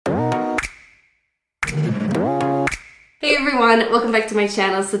Hey everyone, welcome back to my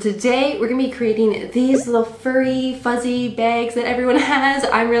channel. So today we're gonna be creating these little furry, fuzzy bags that everyone has.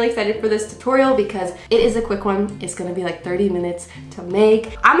 I'm really excited for this tutorial because it is a quick one. It's gonna be like 30 minutes to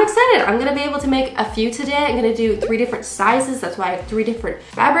make. I'm excited. I'm gonna be able to make a few today. I'm gonna do 3 different sizes. That's why I have 3 different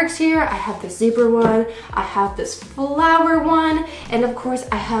fabrics here. I have the zebra one, I have this flower one, and of course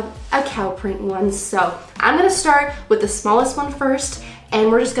I have a cow print one. So I'm gonna start with the smallest one first, and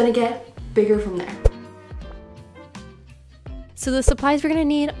we're just gonna get bigger from there. So the supplies we're gonna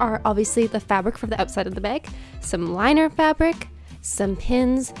need are obviously the fabric for the outside of the bag, some liner fabric, some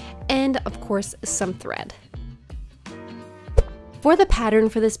pins, and of course some thread. For the pattern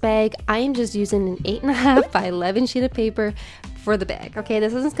for this bag, I am just using an 8.5 by 11 sheet of paper for the bag. Okay,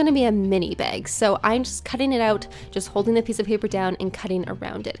 this isn't gonna be a mini bag, so I'm just cutting it out, just holding the piece of paper down and cutting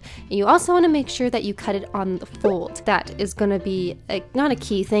around it. And you also wanna make sure that you cut it on the fold. That is gonna be, not a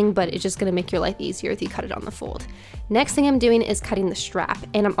key thing, but it's just gonna make your life easier if you cut it on the fold. Next thing I'm doing is cutting the strap,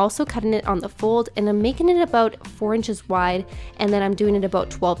 and I'm also cutting it on the fold, and I'm making it about 4 inches wide, and then I'm doing it about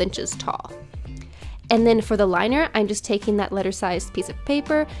 12 inches tall. And then for the liner, I'm just taking that letter-sized piece of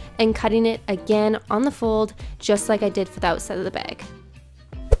paper and cutting it again on the fold, just like I did for the outside of the bag.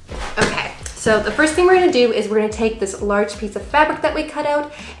 Okay, so the first thing we're gonna do is we're gonna take this large piece of fabric that we cut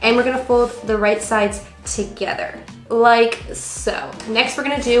out, and we're gonna fold the right sides together, like so. Next we're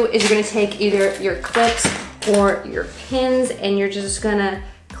gonna do is you're gonna take either your clips or your pins, and you're just gonna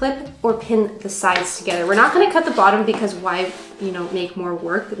clip or pin the sides together. We're not gonna cut the bottom because why, make more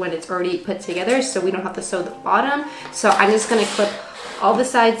work when it's already put together, so we don't have to sew the bottom. So I'm just gonna clip all the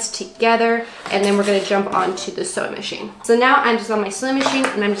sides together, and then we're gonna jump onto the sewing machine. So now I'm just on my sewing machine,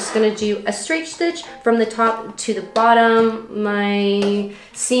 and I'm just gonna do a straight stitch from the top to the bottom. My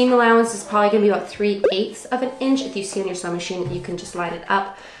seam allowance is probably gonna be about 3/8 of an inch. If you see on your sewing machine, you can just line it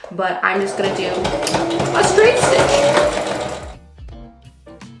up, but I'm just gonna do a straight stitch.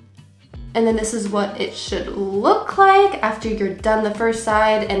 And then this is what it should look like after you're done the first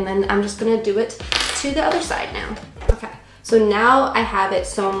side, and then I'm just gonna do it to the other side now. Okay, so now I have it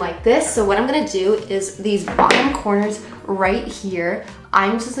sewn like this. So what I'm gonna do is these bottom corners right here,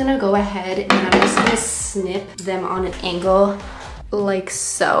 I'm just gonna go ahead and I'm just gonna snip them on an angle like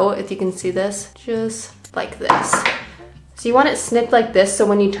so, if you can see this, just like this. So you want it snipped like this, so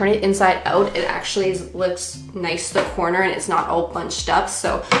when you turn it inside out, it actually looks nice to the corner and it's not all bunched up.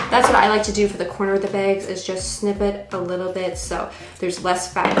 So that's what I like to do for the corner of the bags, is just snip it a little bit so there's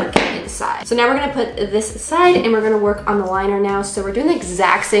less fabric inside. So now we're gonna put this aside and we're gonna work on the liner now. So we're doing the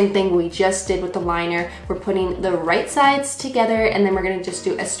exact same thing we just did with the liner. We're putting the right sides together, and then we're gonna just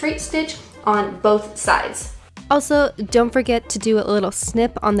do a straight stitch on both sides. Also, don't forget to do a little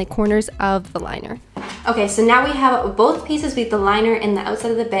snip on the corners of the liner. Okay, so now we have both pieces with the liner and the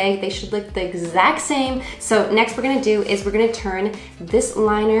outside of the bag. They should look the exact same. So next we're gonna do is we're gonna turn this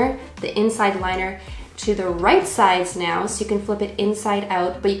liner, the inside liner, to the right sides now. So you can flip it inside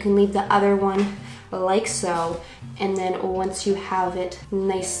out, but you can leave the other one like so. And then once you have it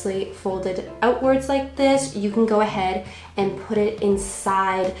nicely folded outwards like this, you can go ahead and put it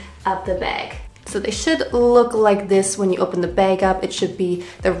inside of the bag. So they should look like this when you open the bag up. It should be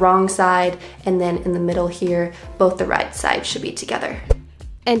the wrong side, and then in the middle here, both the right sides should be together.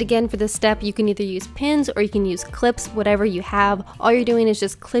 And again, for this step, you can either use pins or you can use clips, whatever you have. All you're doing is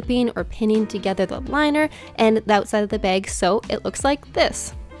just clipping or pinning together the liner and the outside of the bag, so it looks like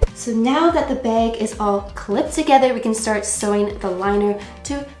this. So now that the bag is all clipped together, we can start sewing the liner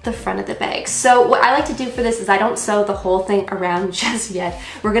to the front of the bag. So what I like to do for this is I don't sew the whole thing around just yet.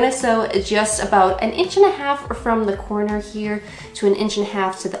 We're gonna sew just about 1.5 inches from the corner here to 1.5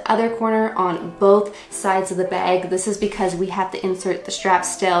 inches to the other corner on both sides of the bag. This is because we have to insert the strap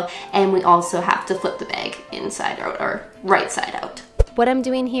still, and we also have to flip the bag inside out or right side out. What I'm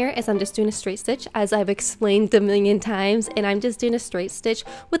doing here is I'm just doing a straight stitch, as I've explained a million times, and I'm just doing a straight stitch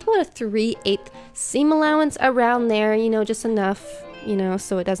with about a 3/8 seam allowance around there, just enough,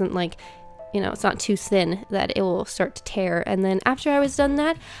 so it doesn't it's not too thin that it will start to tear. And then after I was done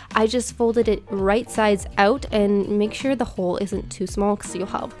that, I just folded it right sides out and make sure the hole isn't too small, because you'll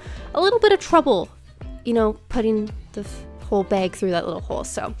have a little bit of trouble, putting the whole bag through that little hole.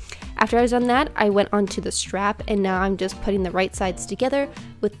 So after I was done that, I went onto the strap, and now I'm just putting the right sides together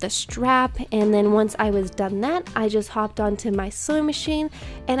with the strap. And then once I was done that, I just hopped onto my sewing machine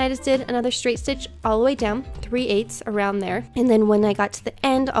and I just did another straight stitch all the way down, 3/8 around there. And then when I got to the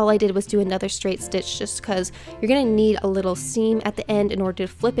end, all I did was do another straight stitch, just because you're gonna need a little seam at the end in order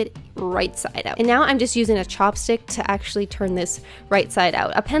to flip it right side out. And now I'm just using a chopstick to actually turn this right side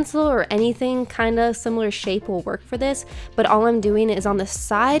out. A pencil or anything kind of similar shape will work for this, but all I'm doing is on the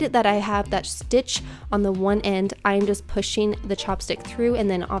side that I have that stitch on the one end, I'm just pushing the chopstick through and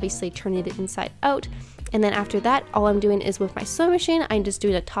then obviously turning it inside out. And then after that, all I'm doing is with my sewing machine, I'm just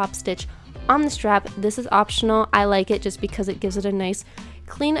doing a top stitch on the strap. This is optional. I like it just because it gives it a nice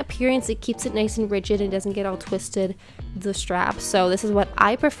clean appearance. It keeps it nice and rigid and doesn't get all twisted, the strap. So this is what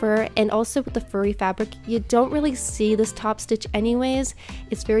I prefer. And also with the furry fabric, you don't really see this top stitch anyways.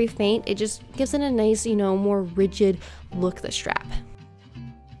 It's very faint. It just gives it a nice, you know, more rigid look, the strap.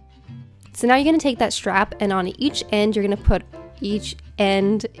 So now you're going to take that strap and on each end, you're going to put each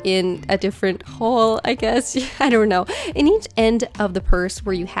end in a different hole, I guess. I don't know. In each end of the purse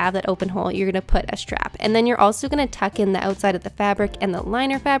where you have that open hole, you're going to put a strap. And then you're also going to tuck in the outside of the fabric and the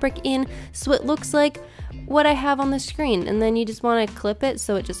liner fabric in so it looks like what I have on the screen. And then you just want to clip it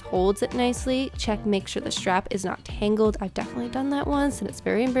so it just holds it nicely. Check, make sure the strap is not tangled. I've definitely done that once and it's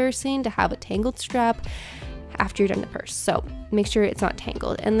very embarrassing to have a tangled strap after you're done the purse. So make sure it's not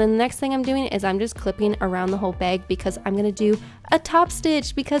tangled. And then the next thing I'm doing is I'm just clipping around the whole bag because I'm going to do a top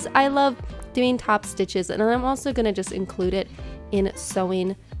stitch because I love doing top stitches. And then I'm also going to just include it in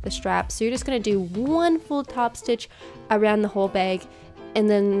sewing the strap. So you're just going to do one full top stitch around the whole bag and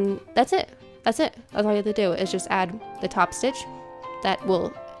then that's it. That's it. That's all you have to do is just add the top stitch that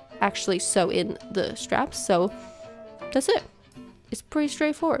will actually sew in the straps. So that's it. It's pretty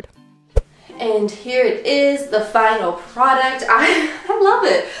straightforward. And here it is, the final product. I love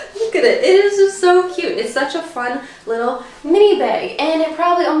it. Look at it. It is just so cute. It's such a fun little mini bag. And it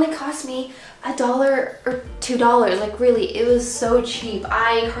probably only cost me $1 or $2. Like really, it was so cheap.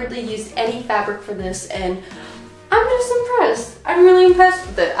 I hardly used any fabric for this and I'm just impressed. I'm really impressed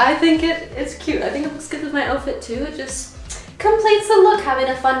with it. I think it's cute. I think it looks good with my outfit too. It just completes the look having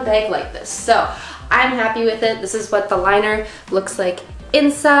a fun bag like this. So I'm happy with it. This is what the liner looks like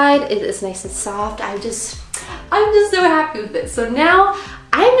inside. It is nice and soft. I'm just so happy with it. So now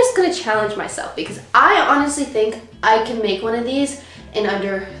I'm just gonna challenge myself because I honestly think I can make one of these in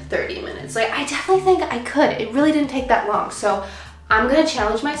under 30 minutes. Like I definitely think I could. It really didn't take that long. So I'm gonna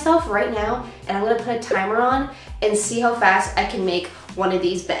challenge myself right now and I'm gonna put a timer on and see how fast I can make one of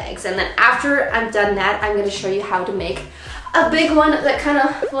these bags. And then after I'm done that, I'm gonna show you how to make a big one that kind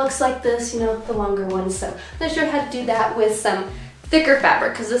of looks like this, you know, the longer one. So I'm gonna show you how to do that with some thicker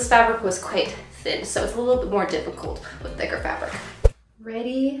fabric because this fabric was quite thin, so it's a little bit more difficult with thicker fabric.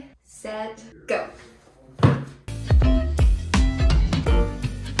 Ready, set, go.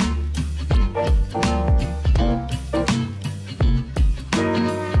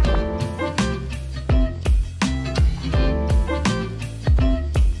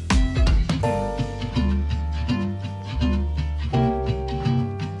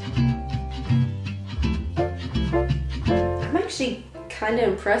 Kind of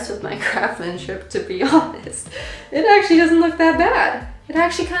impressed with my craftsmanship, to be honest. It actually doesn't look that bad. It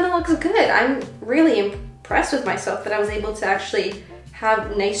actually kind of looks good. I'm really impressed with myself that I was able to actually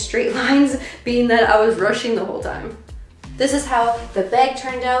have nice straight lines, being that I was rushing the whole time. This is how the bag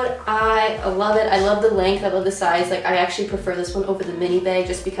turned out. I love it. I love the length. I love the size. Like I actually prefer this one over the mini bag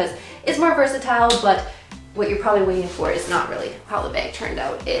just because it's more versatile, but what you're probably waiting for is not really how the bag turned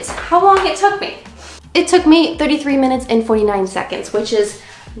out. It's how long it took me. It took me 33 minutes and 49 seconds, which is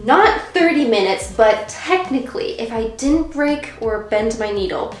not 30 minutes, but technically, if I didn't break or bend my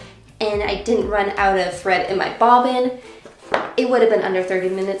needle and I didn't run out of thread in my bobbin, it would have been under 30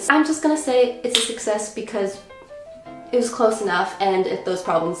 minutes. I'm just gonna say it's a success because it was close enough, and if those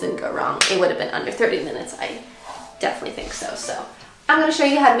problems didn't go wrong, it would have been under 30 minutes. I definitely think so. So I'm gonna show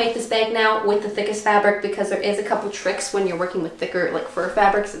you how to make this bag now with the thickest fabric because there is a couple tricks when you're working with thicker like fur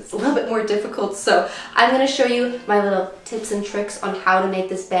fabrics. It's a little bit more difficult. So I'm gonna show you my little tips and tricks on how to make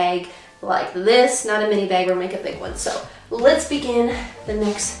this bag like this, not a mini bag or make a big one. So let's begin the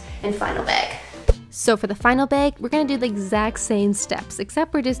next and final bag. So for the final bag, we're gonna do the exact same steps,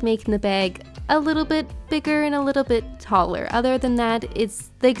 except we're just making the bag a little bit bigger and a little bit taller. Other than that, it's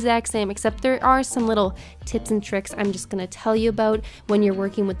the exact same, except there are some little tips and tricks I'm just gonna tell you about when you're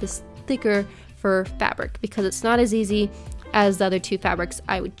working with this thicker fur fabric, because it's not as easy as the other two fabrics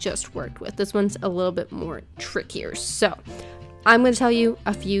I just worked with. This one's a little bit more trickier. So I'm gonna tell you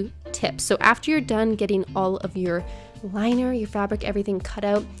a few tips. So after you're done getting all of your liner, your fabric, everything cut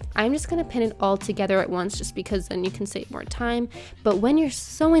out, I'm just gonna pin it all together at once just because then you can save more time. But when you're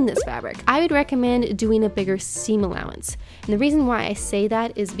sewing this fabric, I would recommend doing a bigger seam allowance. And the reason why I say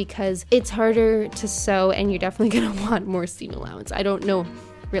that is because it's harder to sew and you're definitely gonna want more seam allowance. I don't know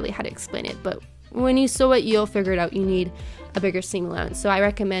really how to explain it, but when you sew it, you'll figure it out. You need a bigger seam allowance. So I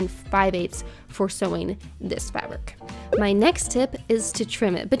recommend 5/8 for sewing this fabric. My next tip is to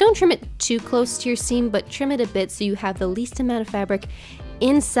trim it, but don't trim it too close to your seam, but trim it a bit so you have the least amount of fabric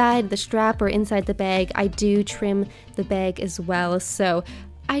inside the strap or inside the bag, I do trim the bag as well. So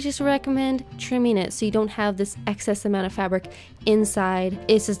I just recommend trimming it so you don't have this excess amount of fabric inside.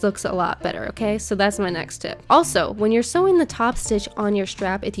 It just looks a lot better, okay? So that's my next tip. Also, when you're sewing the top stitch on your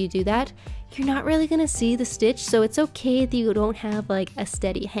strap, if you do that, you're not really gonna see the stitch, so it's okay if you don't have like a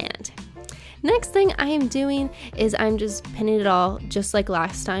steady hand. Next thing I am doing is I'm just pinning it all just like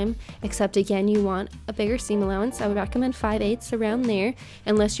last time, except again, you want a bigger seam allowance. I would recommend 5/8 around there.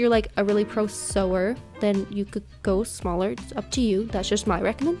 Unless you're like a really pro sewer, then you could go smaller. It's up to you. That's just my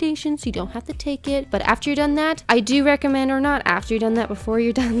recommendation, so you don't have to take it. But after you're done that, I do recommend, or not after you're done that, before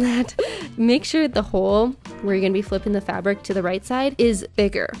you're done that, make sure the hole where you're gonna be flipping the fabric to the right side is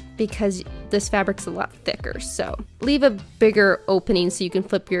bigger, because this fabric's a lot thicker. So leave a bigger opening so you can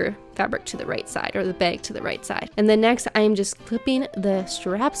flip your fabric to the right side, or the bag to the right side. And then next, I'm just clipping the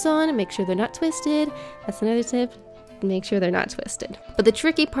straps on, make sure they're not twisted. That's another tip. Make sure they're not twisted. But the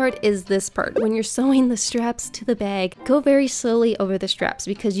tricky part is this part. When you're sewing the straps to the bag, go very slowly over the straps,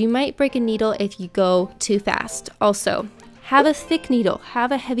 because you might break a needle if you go too fast. Also, have a thick needle,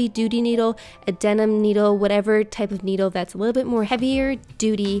 have a heavy duty needle, a denim needle, whatever type of needle that's a little bit more heavier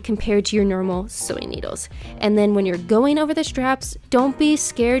duty compared to your normal sewing needles. And then when you're going over the straps, don't be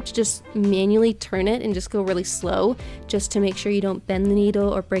scared to just manually turn it and just go really slow, just to make sure you don't bend the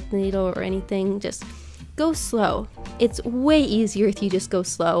needle or break the needle or anything. Just go slow. It's way easier if you just go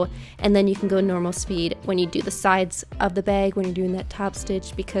slow, and then you can go normal speed when you do the sides of the bag, when you're doing that top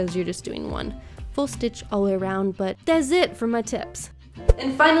stitch, because you're just doing one full stitch all the way around. But that's it for my tips.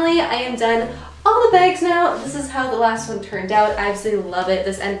 And finally, I am done all the bags now. This is how the last one turned out. I absolutely love it.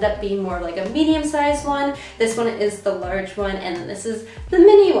 This ended up being more like a medium-sized one. This one is the large one, and then this is the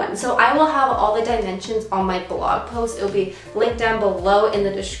mini one. So I will have all the dimensions on my blog post. It'll be linked down below in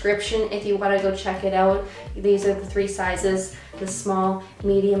the description if you want to go check it out. These are the 3 sizes, the small,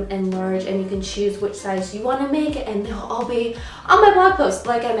 medium, and large, and you can choose which size you want to make, and they'll all be on my blog post,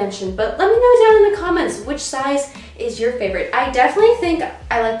 like I mentioned. But let me know down in the comments which size is your favorite. I definitely think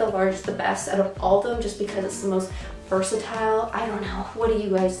I like the large the best out of all of them, just because it's the most versatile. I don't know. What do you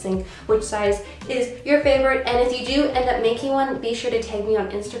guys think? Which size is your favorite? And if you do end up making one, be sure to tag me on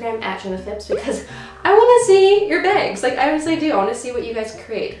Instagram at Jenna Phipps, because I want to see your bags. Like, I honestly do. I want to see what you guys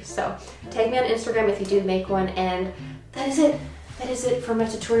create. So tag me on Instagram if you do make one. And that is it. That is it for my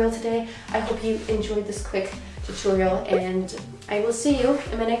tutorial today. I hope you enjoyed this quick tutorial, and I will see you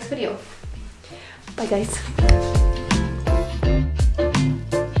in my next video. Bye, guys.